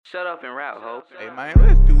Shut up and rap, ho. Hey man,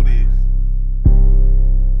 let's do this.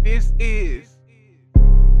 This is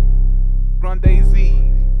Grande Z's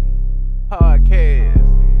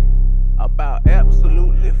podcast about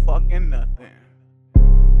absolutely fucking nothing.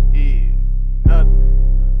 Yeah, nothing.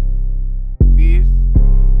 This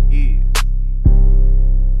is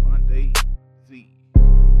Grande Z's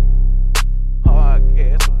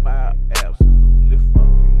podcast about absolutely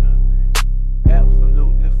fucking nothing.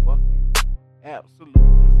 Absolutely fucking nothing.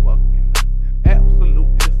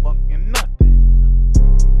 Absolutely fucking nothing.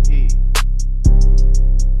 Yeah.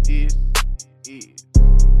 This is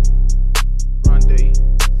Grande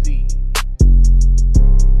Z's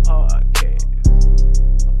podcast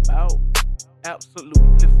about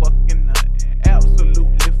absolutely fucking nothing.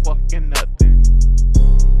 Absolutely fucking nothing.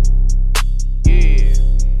 Yeah.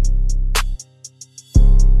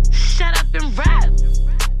 Shut up and rap,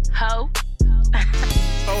 ho.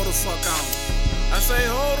 Hold the fuck on. I say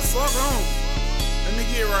hold the fuck on. Let me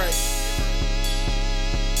get right.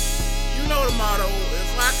 You know the motto.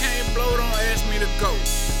 If I can't blow, don't ask me to go.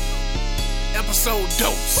 Episode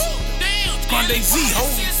dose. Damn, Grande Z, ho.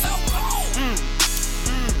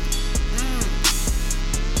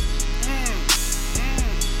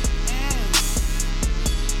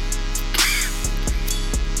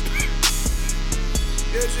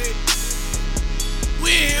 That's it.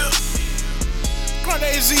 Well,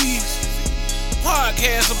 Grande Z's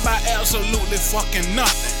podcast about absolutely fucking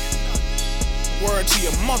nothing. Word to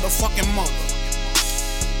your motherfucking mother.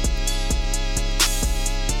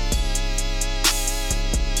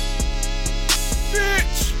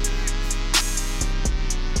 Bitch.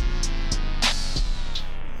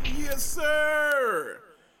 Yes, sir.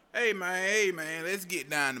 Hey man, let's get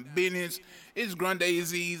down to business. It's Grande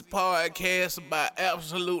Z's podcast about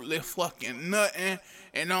absolutely fucking nothing.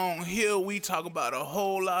 And on here we talk about a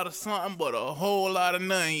whole lot of something, but a whole lot of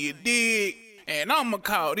nothing, you dig? And I'ma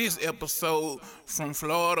call this episode From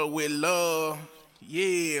Flawda with Love.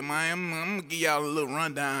 Yeah, man, I'm gonna give y'all a little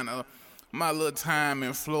rundown of my little time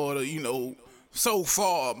in Florida, so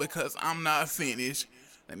far, because I'm not finished.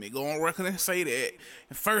 Let me go on record and say that.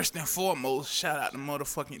 And first and foremost, shout out to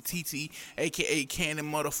motherfucking TT, aka Kandy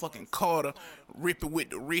motherfucking Karter. Rip it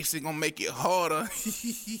with the wrist, it gonna make it harder.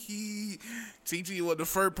 TT was the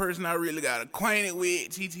first person I really got acquainted with.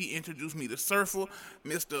 TT introduced me to Surfer,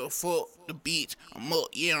 Mr. Fuck the bitch. I'm up,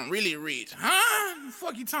 yeah, I'm really rich. Huh?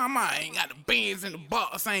 Fuck you talking about? I ain't got the bands in the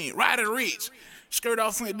box, I ain't riding rich. Skirt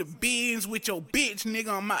off with the bins with your bitch,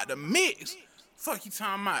 nigga, I'm out the mix. Fuck you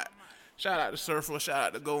talking about? Shout out to Surfer, shout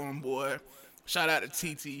out to Golden Boy, shout out to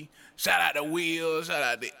TT, shout out to Will, shout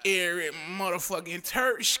out to Eric, motherfucking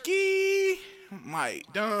Turkey, Mike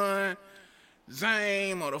Dunn,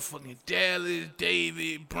 Zane, motherfucking Dallas,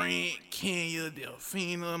 David, Brent, Kenya,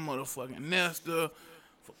 Delphina, motherfucking Nestor,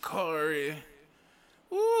 Fakari,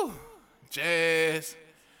 woo, Jazz,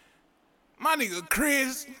 my nigga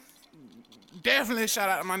Chris, definitely shout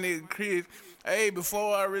out to my nigga Chris. Hey,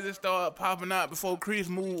 before I really started popping out, before Chris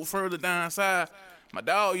moved further down south, my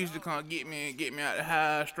dog used to come get me out the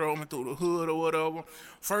house, stroll me through the hood or whatever.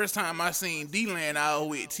 First time I seen D-Land out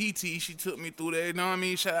with TT, she took me through that, you know what I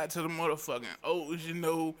mean? Shout out to the motherfucking O's,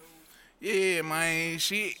 Yeah, man,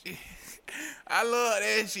 shit. I love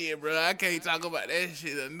that shit, bro. I can't talk about that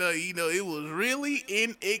shit enough. It was really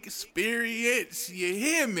an experience. You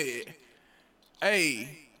hear me?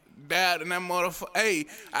 Hey. Bad in that motherfucker. Hey,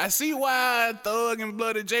 I see why Thug and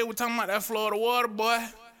Bloody J were talking about that Florida water, boy.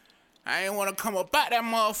 I ain't want to come up out that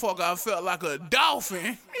motherfucker. I felt like a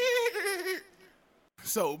dolphin.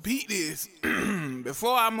 So, Pete this.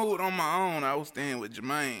 Before I moved on my own, I was staying with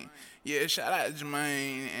Jermaine. Yeah, shout out to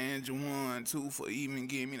Jermaine and Juwan, too, for even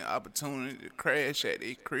giving me the opportunity to crash at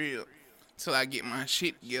their crib till I get my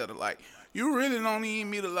shit together. Like, you really don't even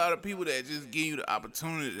meet a lot of people that just give you the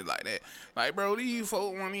opportunity like that. Like, bro, these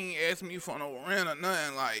folks won't even ask me for no rent or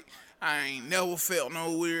nothing. Like, I ain't never felt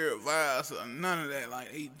no weird vibes or none of that.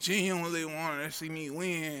 Like, they genuinely wanted to see me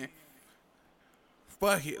win.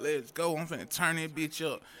 Fuck it, let's go. I'm finna turn that bitch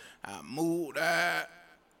up. I moved out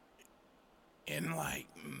in, like,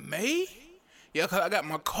 May? Yeah, because I got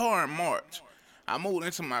my car in March. I moved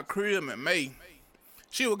into my crib in May.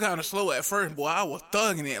 She was kind of slow at first, boy. I was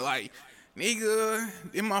thugging it, like, nigga,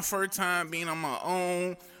 it's my first time being on my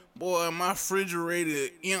own. Boy, my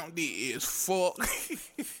refrigerator empty as fuck.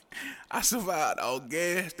 I survived all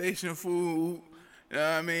gas station food. You know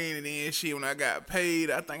what I mean? And then shit, when I got paid,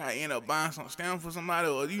 I think I ended up buying some stamp for somebody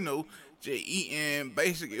or, just eating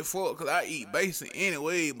basic as fuck. Because I eat basic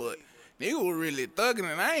anyway, but nigga was really thugging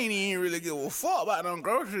and I ain't even really give a fuck about them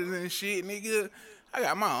groceries and shit, nigga. I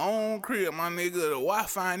got my own crib, my nigga. The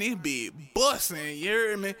Wi-Fi in this bitch busting, you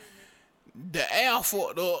hear me? The air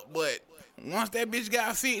fucked up, but once that bitch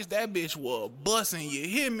got fixed, that bitch was busting, you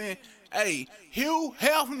hear me? Hey, Hugh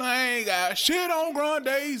Hefner ain't got shit on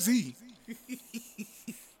Grande Z.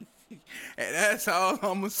 And that's all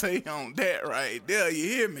I'ma say on that right there, you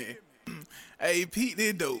hear me? Hey, Pete,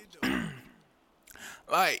 this dope.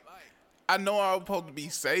 Like, I know I was supposed to be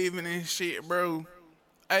saving and shit, bro.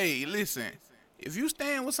 Hey, listen. If you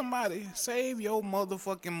stand with somebody, save your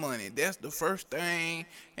motherfucking money. That's the first thing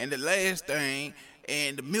and the last thing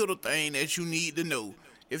and the middle thing that you need to know.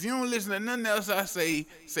 If you don't listen to nothing else I say,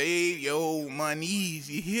 save your monies.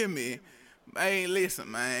 You hear me? Hey, listen,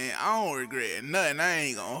 man. I don't regret nothing. I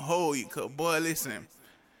ain't gonna hold you, cause boy, listen.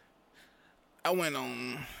 I went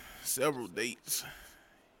on several dates.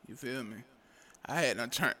 You feel me? I had no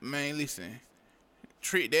turn. Man, listen.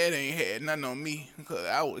 Trick that ain't had nothing on me, cause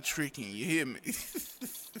I was tricking, you hear me?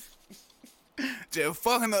 Just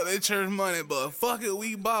fucking up that church money, but fuck it,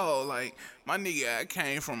 we ball. Like, my nigga, I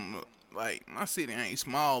came from, like, my city ain't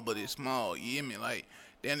small, but it's small, you hear me? Like,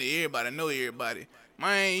 then everybody know everybody.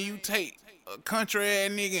 Man, you take a country ass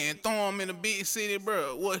nigga and throw him in a big city,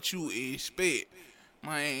 bro, what you expect?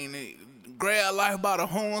 Man, grab life by the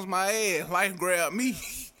horns, my ass, life grabbed me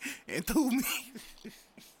and threw me.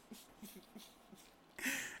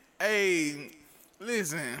 Hey,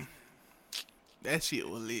 listen, that shit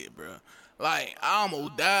was lit, bro. Like, I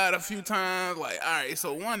almost died a few times. Like, alright,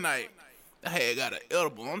 so one night, I had got an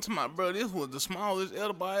edible. I'm talking about, bro, this was the smallest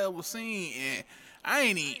edible I ever seen, and I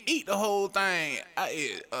ain't even eat the whole thing. I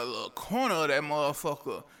ate a little corner of that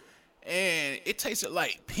motherfucker, and it tasted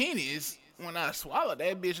like pennies when I swallowed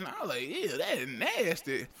that bitch, and I was like, ew, that is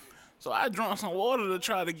nasty. So I drank some water to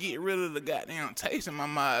try to get rid of the goddamn taste in my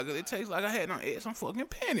mouth, cause it tastes like I had done ate some fucking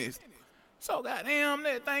pennies. So goddamn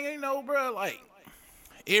that thing, you know, bro, like,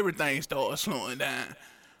 everything started slowing down.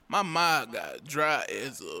 My mouth got dry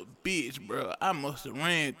as a bitch, bro. I must have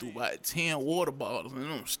ran through about 10 water bottles,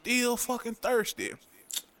 and I'm still fucking thirsty.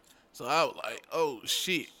 So I was like, oh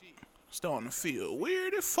shit, starting to feel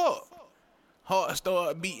weird as fuck. Heart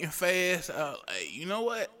started beating fast. I was like, you know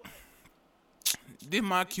what? This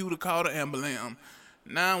my cue to call the ambulance.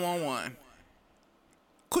 911.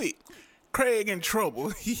 Quick. Craig in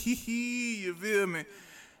trouble. You feel me?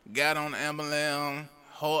 Got on the ambulance.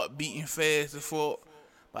 Heart beating fast as fuck.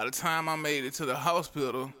 By the time I made it to the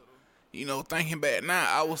hospital, you know, thinking back now,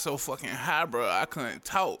 I was so fucking high, bro, I couldn't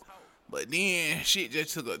talk. But then shit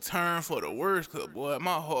just took a turn for the worse, cause boy,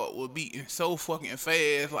 my heart was beating so fucking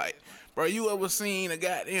fast. Like, bro, you ever seen a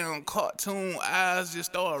goddamn cartoon eyes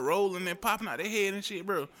just start rolling and popping out their head and shit,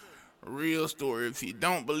 bro? Real story. If you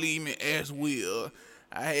don't believe me, ask Will.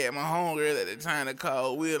 I had my homegirl at the time to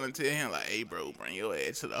call Will and tell him, like, hey, bro, bring your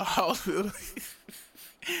ass to the hospital.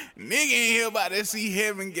 Nigga ain't here about to see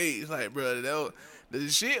heaven gates. Like, bro, the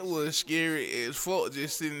shit was scary as fuck,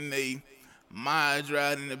 just sitting there, mind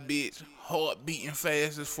driving the bitch, heart beating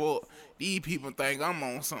fast as fuck. These people think I'm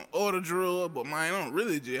on some other drug, but man, I'm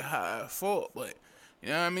really just high as fuck. But, you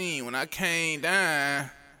know what I mean? When I came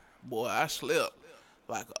down, boy, I slept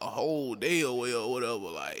like a whole day away or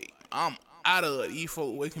whatever. Like, I'm out of it. These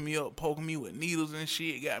folks waking me up, poking me with needles and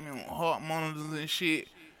shit, got me on heart monitors and shit.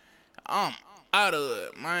 I'm out of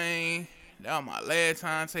it, man. That was my last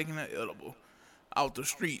time taking that edible. Out the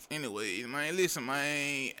streets, anyway, man. Listen,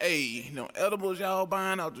 man. Hey, them edibles y'all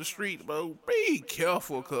buying out the streets, bro. Be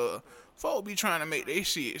careful, cause folks be trying to make their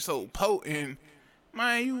shit so potent.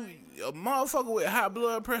 Man, you a motherfucker with high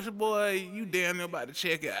blood pressure, boy. You damn near about to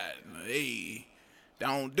check out. Hey,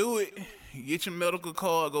 don't do it. Get your medical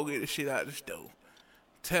card. Go get the shit out the store.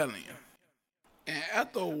 Telling you. And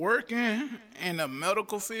after working in the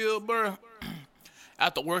medical field, bro.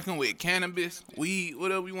 After working with cannabis, weed,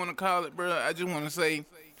 whatever you want to call it, bro, I just want to say,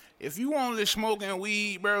 if you only smoking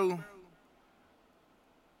weed, bro,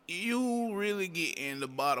 you really get in the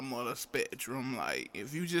bottom of the spectrum. Like,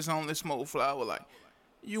 if you just only smoke flower, like,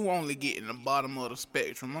 you only get in the bottom of the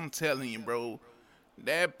spectrum. I'm telling you, bro,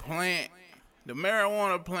 that plant, the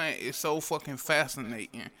marijuana plant is so fucking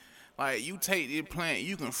fascinating. Like, you take this plant,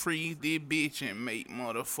 you can freeze this bitch and make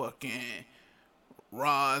motherfucking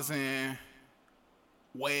rosin,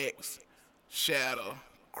 wax, shatter,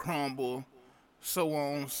 crumble, so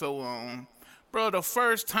on. Bro, the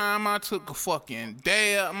first time I took a fucking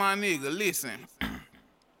dab, my nigga, listen.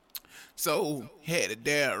 So, had a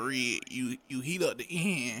dab rig, you heat up the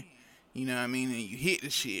end, you know what I mean, and you hit the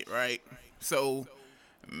shit, right? So,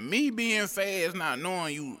 me being fast, not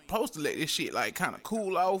knowing you supposed to let this shit, like, kind of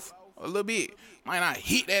cool off a little bit, man, I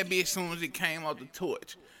hit that bitch as soon as it came off the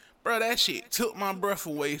torch. Bro, that shit took my breath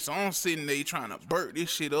away, so I'm sitting there trying to burp this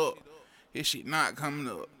shit up. This shit not coming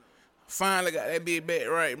up. Finally got that bitch back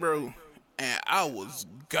right, bro. And I was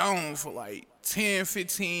gone for like 10,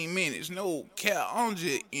 15 minutes. No cap, I'm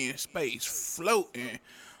just in space floating.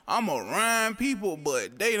 I'm around people,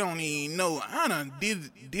 but they don't even know. I done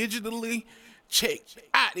digitally checked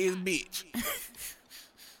out this bitch.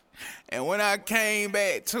 And when I came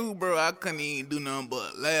back too, bro, I couldn't even do nothing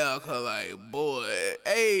but laugh. Cause like, boy,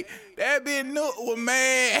 hey, that bitch Nook was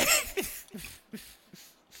mad.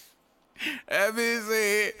 That bitch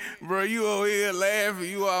said, bro, you over here laughing,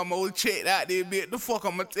 you almost checked out this bitch. The fuck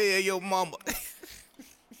I'ma tell your mama?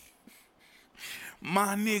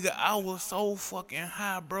 My nigga, I was so fucking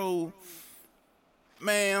high, bro.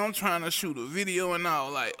 Man, I'm trying to shoot a video and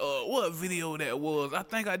all. Like, what video that was? I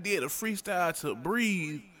think I did a freestyle to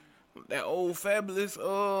Breathe. That old Fabulous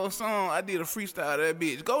song. I did a freestyle to that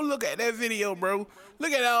bitch. Go look at that video, bro.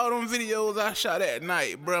 Look at all them videos I shot at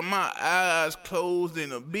night, bro. My eyes closed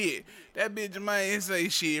in a bit. That bitch might ain't say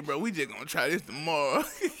shit, bro. We just gonna try this tomorrow.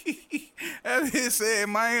 That bitch said,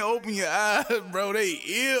 man, open your eyes, bro. They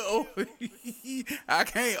ill. I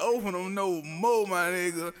can't open them no more, my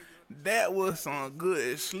nigga. That was some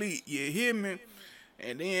good sleep. You hear me?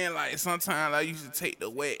 And then, like, sometimes I used to take the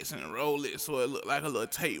wax and roll it so it looked like a little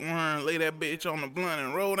tapeworm. Lay that bitch on the blunt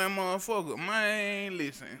and roll that motherfucker. Man,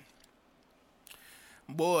 listen.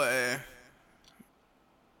 Boy,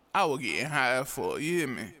 I was getting high for you hear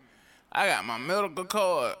me? I got my medical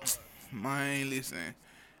card. Man, listen.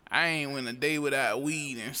 I ain't went a day without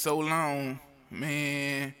weed in so long.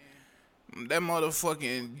 Man, that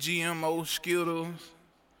motherfucking GMO Skittles.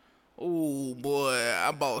 Oh, boy,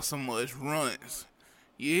 I bought so much runts.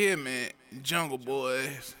 You hear me? Jungle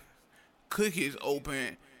Boys. Cookies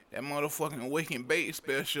open. That motherfucking Wake and Bake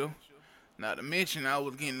special. Not to mention I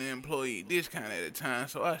was getting the employee discount at the time,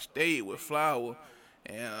 so I stayed with Flawda.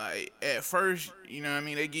 And like at first, you know what I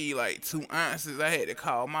mean, they give you like 2 ounces. I had to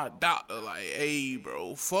call my doctor like, hey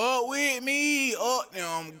bro, fuck with me. Up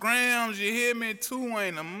them grams, you hear me? 2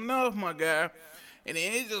 ain't enough, my guy. And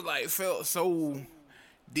then it just like felt so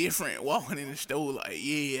different walking in the store like,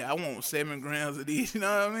 yeah, I want 7 grams of this, you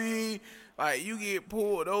know what I mean? Like, you get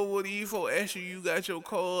pulled over, these folks ask you got your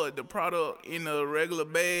card, the product in a regular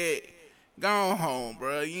bag, gone home,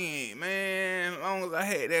 bro. You ain't, man, as long as I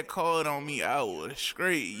had that card on me, I was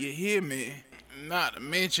straight, you hear me? Not to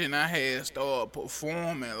mention, I had started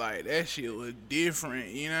performing, like, that shit was different,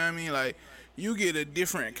 you know what I mean? Like, you get a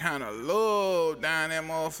different kind of love down that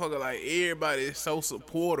motherfucker, like, everybody is so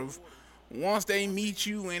supportive. Once they meet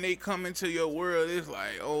you and they come into your world, it's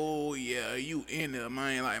like, oh yeah, you in there,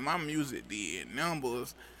 man. Like, my music did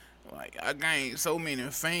numbers. Like, I gained so many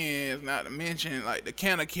fans, not to mention, like, the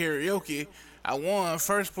Kandy karaoke. I won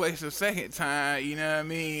first place the second time, you know what I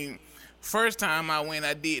mean? First time I went,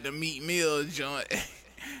 I did the Meat Mill joint.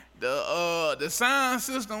 The sound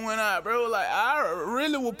system went out, bro. Like, I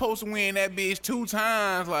really was supposed to win that bitch 2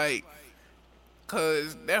 times, like,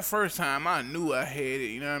 cause that first time I knew I had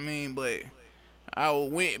it, you know what I mean? But I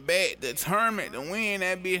went back determined to win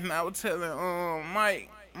that bitch, and I was telling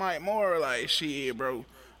Mike Moore, like, shit, bro,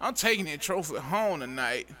 I'm taking that trophy home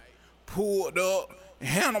tonight. Pulled up,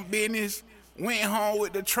 handled business, went home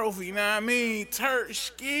with the trophy, you know what I mean?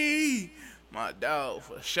 Turkey, my dog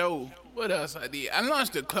for sure. What else I did? I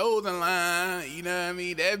launched the clothing line, you know what I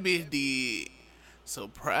mean? That bitch did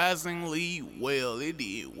surprisingly well. It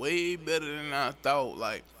did way better than I thought.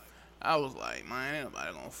 Like, I was like, man, ain't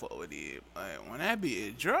nobody gonna fuck with it. Like, when that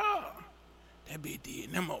bitch dropped, that bitch did.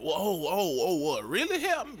 What really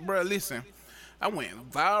helped, bro? Listen, I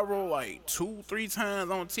went viral like 2-3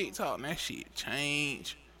 times on TikTok, and that shit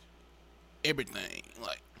changed everything.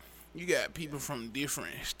 Like, you got people from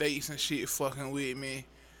different states and shit fucking with me.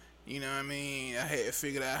 You know what I mean? I had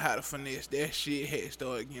figured out how to finesse that shit. Had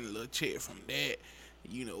started getting a little check from that.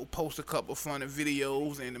 You know, post a couple funny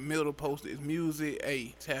videos. In the middle, post his music.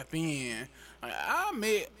 Hey, tap in. Like, I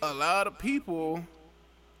met a lot of people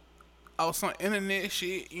off some internet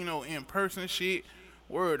shit, you know, in-person shit,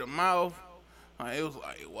 word of mouth. Like, it was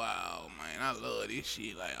like, wow, man, I love this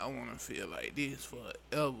shit. Like, I want to feel like this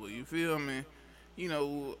forever. You feel me? You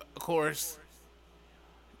know, of course,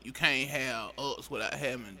 you can't have ups without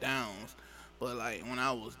having downs. But, like, when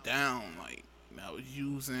I was down, like, I was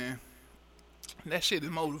using that shit is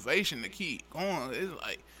motivation to keep going. It's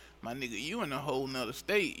like, my nigga, you in a whole nother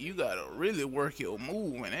state. You gotta really work your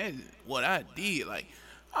move, and that's what I did. Like,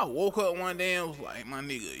 I woke up one day and was like, my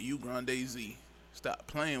nigga, you Grande Z, stop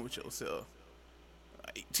playing with yourself.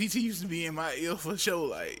 Like, TT used to be in my ear for sure,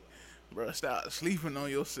 like, bro, stop sleeping on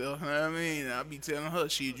yourself, you know what I mean? And I be telling her,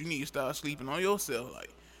 shit, you need to start sleeping on yourself. Like,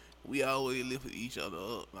 We always lift each other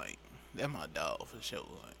up. Like, that's my dog for sure.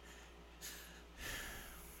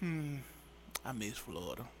 Like, I miss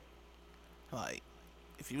Florida. Like,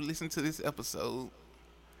 if you listen to this episode,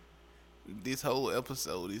 this whole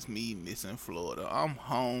episode is me missing Florida. I'm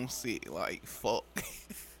homesick like fuck.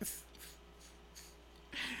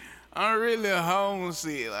 I'm really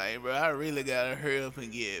homesick, like, bro. I really gotta hurry up and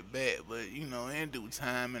get back, but in due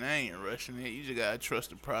time, and I ain't rushing it. You just gotta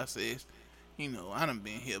trust the process. I done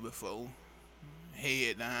been here before.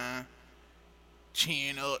 Head down,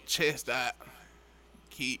 chin up, chest out.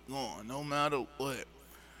 Keep going, no matter what.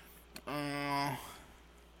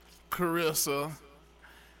 Carissa.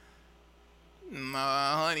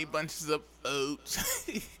 Nah, honey bunches of oats.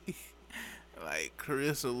 Like,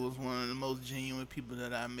 Carissa was one of the most genuine people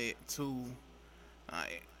that I met, too.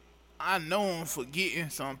 Like, I know I'm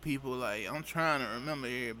forgetting some people. Like, I'm trying to remember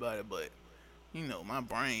everybody, but, my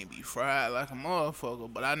brain be fried like a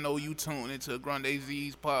motherfucker. But I know you tuned into Grande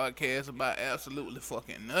Z's podcast about absolutely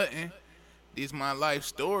fucking nothing. This my life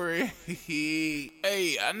story.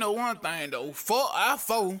 Hey, I know one thing, though. Fuck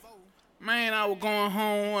I-4. Man, I was going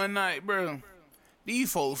home one night, bro.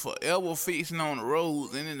 These folks forever fixing on the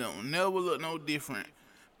roads, and it don't never look no different.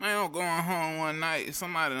 Man, I'm going home one night,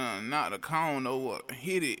 somebody done knocked a cone over,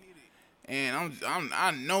 hit it, and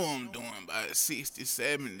I know I'm doing about 60,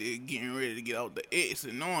 70, getting ready to get out the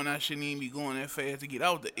exit, knowing I shouldn't even be going that fast to get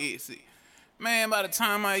out the exit. Man, by the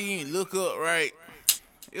time I even look up right,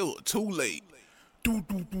 it was too late. Do.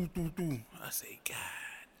 I say, God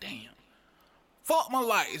damn. Fuck my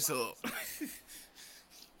lights up.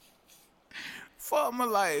 Fuck my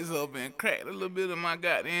lights up and cracked a little bit of my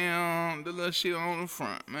goddamn, the little shit on the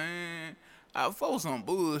front, man. I fought some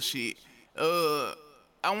bullshit. I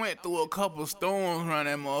went through a couple storms around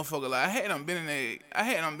that motherfucker. Like, I hadn't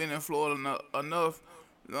been in Florida enough.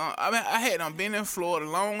 I hadn't been in Florida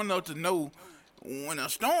long enough to know when a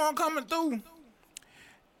storm coming through.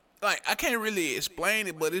 Like, I can't really explain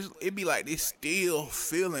it, but it be like this still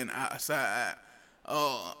feeling outside.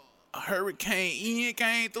 A Hurricane Ian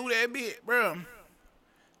came through that bit, bro.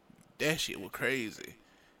 That shit was crazy.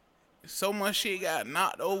 So much shit got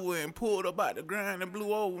knocked over and pulled up out the ground and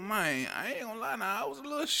blew over, man. I ain't gonna lie now, I was a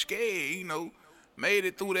little scared, Made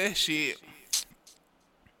it through that shit.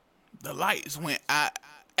 The lights went out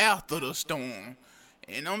after the storm,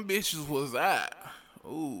 and them bitches was out.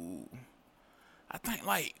 Ooh. I think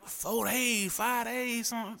like 4 days, 5 days,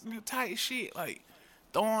 some tight shit. Like,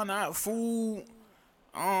 throwing out food.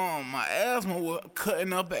 My asthma was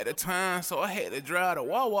cutting up at the time, so I had to drive to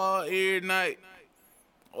Wawa every night,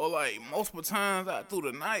 or like multiple times out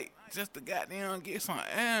through the night, just to goddamn get some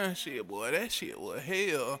air and shit, boy. That shit was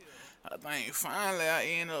hell. I think finally I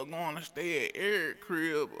ended up going to stay at Eric's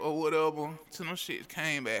crib or whatever, till them shits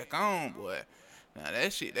came back on, boy. Now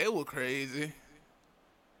that shit, they was crazy.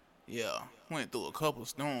 Yeah, went through a couple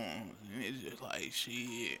storms, and it's just like,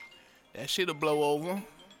 shit, that shit'll blow over.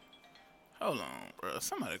 Hold on, bro.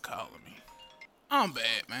 Somebody calling me. I'm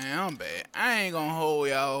bad, man. I'm bad. I ain't gonna hold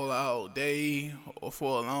y'all all day or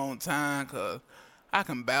for a long time, cause I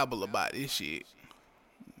can babble about this shit.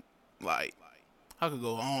 Like, I could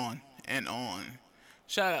go on and on.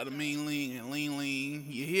 Shout out to Mean Lean and Lean Lean.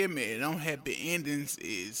 You hear me? Them happy endings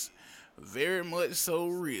is very much so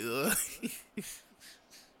real.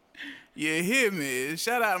 You hear me?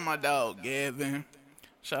 Shout out to my dog Gavin.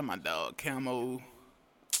 Shout out to my dog Camo.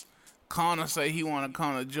 Connor say he want to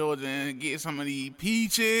come to Georgia and get some of these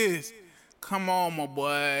peaches. Come on, my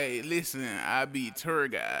boy. Listen, I be tour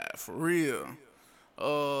guide, for real.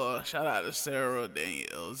 Shout out to Sarah,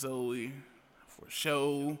 Danielle, Zoe, for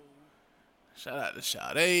sure. Shout out to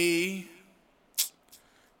Sade.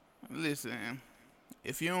 Listen,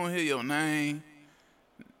 if you don't hear your name,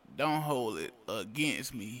 don't hold it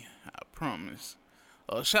against me, I promise.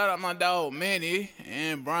 Shout out my dog Manny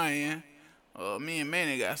and Brian. Me and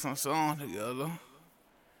Manny got some songs together.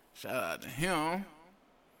 Shout out to him.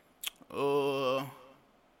 I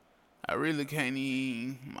really can't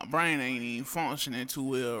even, my brain ain't even functioning too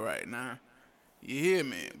well right now. You hear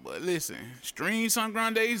me? But listen, stream some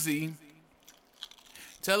Grande Z.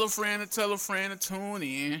 Tell a friend to tune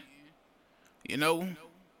in.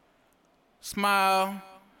 Smile,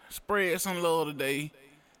 spread some love today.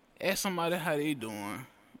 Ask somebody how they doing.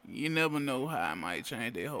 You never know how it might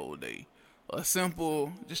change their whole day. A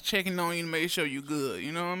simple, just checking on you to make sure you good.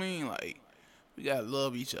 You know what I mean? Like, we gotta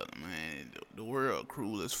love each other, man. The world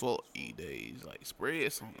cruel as fuck these days. Like,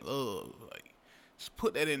 spread some love. Like, just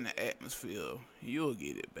put that in the atmosphere. You'll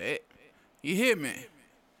get it back. You hear me?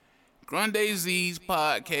 Grande Z's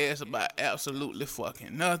podcast about absolutely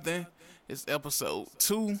fucking nothing. It's episode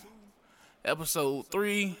 2. Episode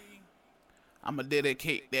 3, I'ma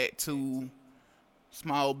dedicate that to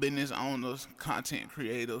small business owners, content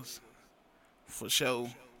creators, for sure.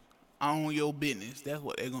 Own your business. That's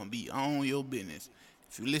what they're gonna be. Own your business.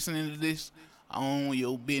 If you're listening to this, own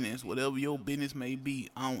your business. Whatever your business may be,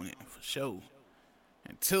 own it for sure.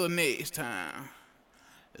 Until next time,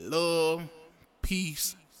 love,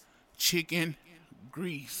 peace, chicken,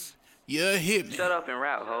 grease. You hear me? Shut up and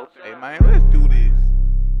rap, ho. Hey man, let's do this.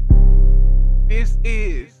 This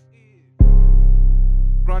is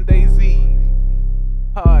Grande Z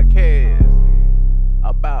podcast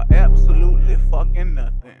about absolutely fucking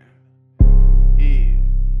nothing. Yeah,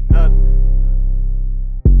 nothing.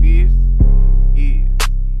 This is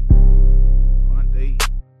Grande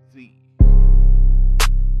Z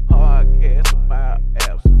podcast about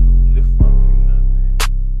absolutely fucking nothing.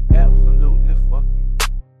 Absolutely fucking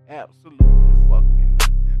nothing.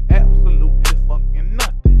 Absolutely fucking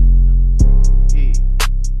nothing. Yeah.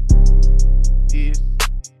 This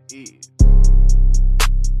is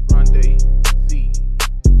Grande Z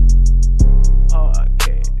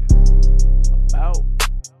podcast about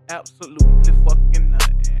absolutely fucking nothing.